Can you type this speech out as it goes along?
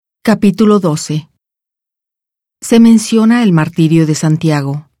Capítulo 12. Se menciona el martirio de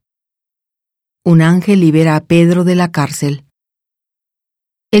Santiago. Un ángel libera a Pedro de la cárcel.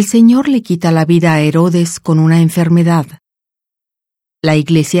 El Señor le quita la vida a Herodes con una enfermedad. La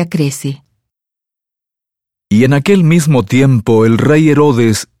iglesia crece. Y en aquel mismo tiempo el rey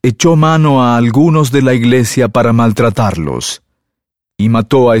Herodes echó mano a algunos de la iglesia para maltratarlos, y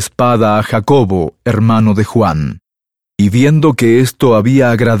mató a espada a Jacobo, hermano de Juan. Y viendo que esto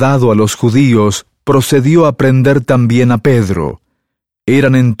había agradado a los judíos, procedió a prender también a Pedro.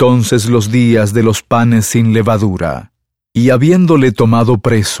 Eran entonces los días de los panes sin levadura. Y habiéndole tomado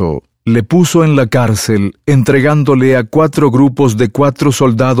preso, le puso en la cárcel, entregándole a 4 grupos de 4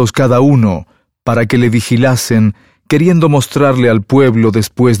 soldados cada uno, para que le vigilasen, queriendo mostrarle al pueblo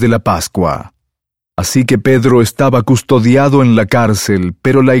después de la Pascua. Así que Pedro estaba custodiado en la cárcel,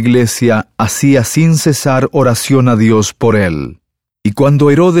 pero la iglesia hacía sin cesar oración a Dios por él. Y cuando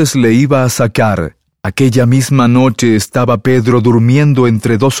Herodes le iba a sacar, aquella misma noche estaba Pedro durmiendo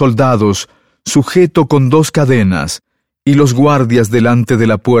entre 2 soldados, sujeto con 2 cadenas, y los guardias delante de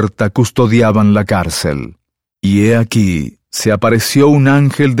la puerta custodiaban la cárcel. Y he aquí, se apareció un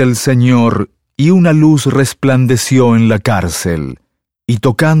ángel del Señor, y una luz resplandeció en la cárcel. Y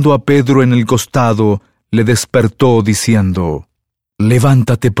tocando a Pedro en el costado, le despertó diciendo: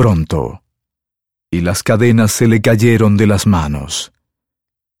 «Levántate pronto». Y las cadenas se le cayeron de las manos.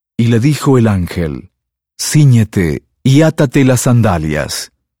 Y le dijo el ángel: «Cíñete y átate las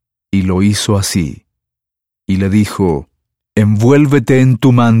sandalias». Y lo hizo así. Y le dijo: «Envuélvete en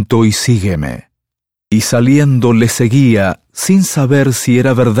tu manto y sígueme». Y saliendo le seguía, sin saber si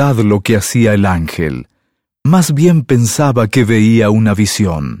era verdad lo que hacía el ángel. Más bien pensaba que veía una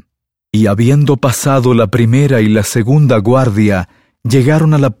visión. Y habiendo pasado la primera y la segunda guardia,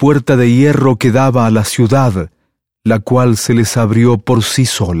 llegaron a la puerta de hierro que daba a la ciudad, la cual se les abrió por sí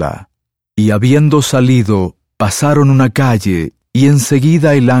sola. Y habiendo salido, pasaron una calle, y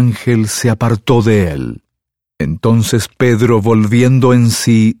enseguida el ángel se apartó de él. Entonces Pedro, volviendo en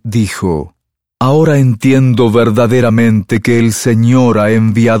sí, dijo: «Ahora entiendo verdaderamente que el Señor ha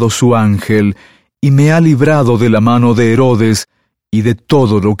enviado su ángel, y me ha librado de la mano de Herodes y de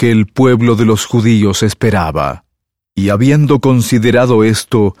todo lo que el pueblo de los judíos esperaba». Y habiendo considerado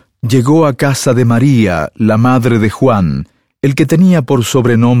esto, llegó a casa de María, la madre de Juan, el que tenía por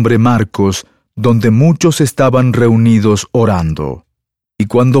sobrenombre Marcos, donde muchos estaban reunidos orando. Y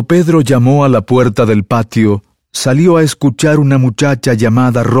cuando Pedro llamó a la puerta del patio, salió a escuchar una muchacha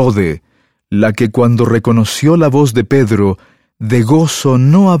llamada Rode, la que cuando reconoció la voz de Pedro, de gozo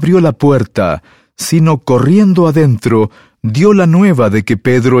no abrió la puerta, sino corriendo adentro, dio la nueva de que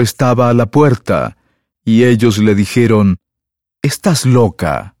Pedro estaba a la puerta. Y ellos le dijeron: «Estás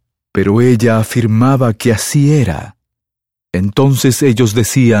loca». Pero ella afirmaba que así era. Entonces ellos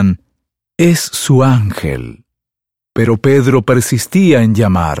decían: «Es su ángel». Pero Pedro persistía en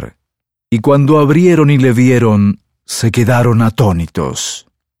llamar. Y cuando abrieron y le vieron, se quedaron atónitos.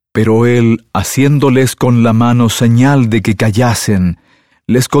 Pero él, haciéndoles con la mano señal de que callasen,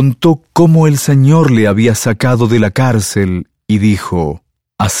 les contó cómo el Señor le había sacado de la cárcel, y dijo: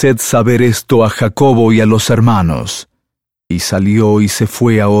 «Haced saber esto a Jacobo y a los hermanos». Y salió y se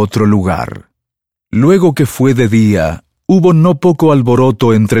fue a otro lugar. Luego que fue de día, hubo no poco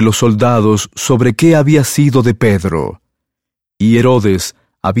alboroto entre los soldados sobre qué había sido de Pedro. Y Herodes,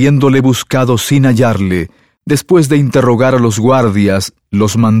 habiéndole buscado sin hallarle, después de interrogar a los guardias,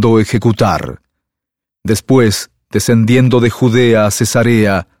 los mandó ejecutar. Después, descendiendo de Judea a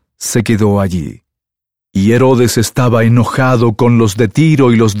Cesarea, se quedó allí. Y Herodes estaba enojado con los de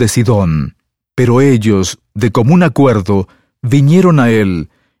Tiro y los de Sidón, pero ellos, de común acuerdo, vinieron a él,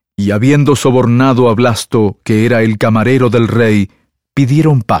 y habiendo sobornado a Blasto, que era el camarero del rey,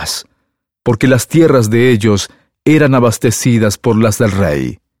 pidieron paz, porque las tierras de ellos eran abastecidas por las del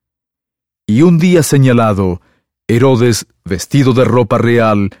rey. Y un día señalado, Herodes, vestido de ropa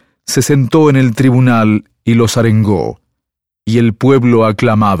real, se sentó en el tribunal y los arengó. Y el pueblo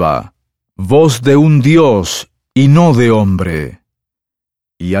aclamaba: «Voz de un Dios, y no de hombre».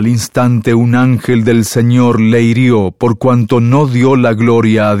 Y al instante un ángel del Señor le hirió por cuanto no dio la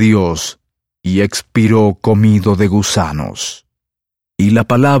gloria a Dios, y expiró comido de gusanos. Y la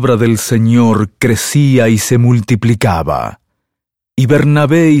palabra del Señor crecía y se multiplicaba. Y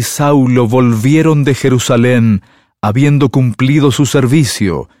Bernabé y Saulo volvieron de Jerusalén, habiendo cumplido su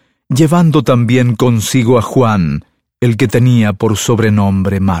servicio, llevando también consigo a Juan, el que tenía por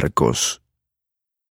sobrenombre Marcos.